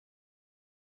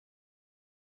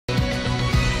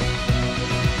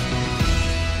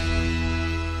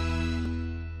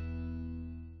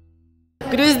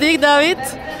Grüß dich, David.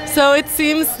 So it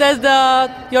seems that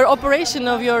your operation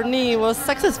of your knee was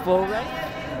successful, right?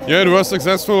 Yeah, it was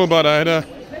successful, but I had a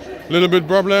little bit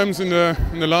problems in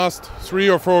the last 3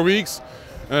 or 4 weeks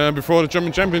before the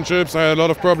German Championships. I had a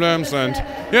lot of problems, and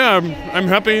yeah, I'm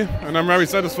happy and I'm very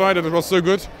satisfied that it was so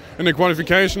good in the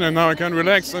qualification, and now I can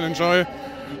relax and enjoy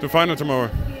the final tomorrow.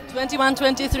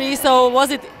 21-23. So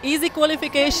was it easy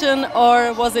qualification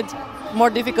or was it more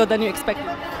difficult than you expected?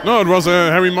 No, it was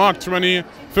a heavy mark,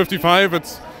 20:55.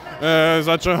 It's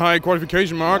such a high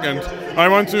qualification mark, and I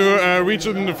want to reach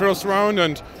it in the first round,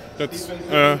 and that's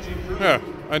yeah,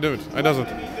 I do it. I does it.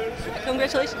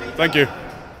 Congratulations. Thank you.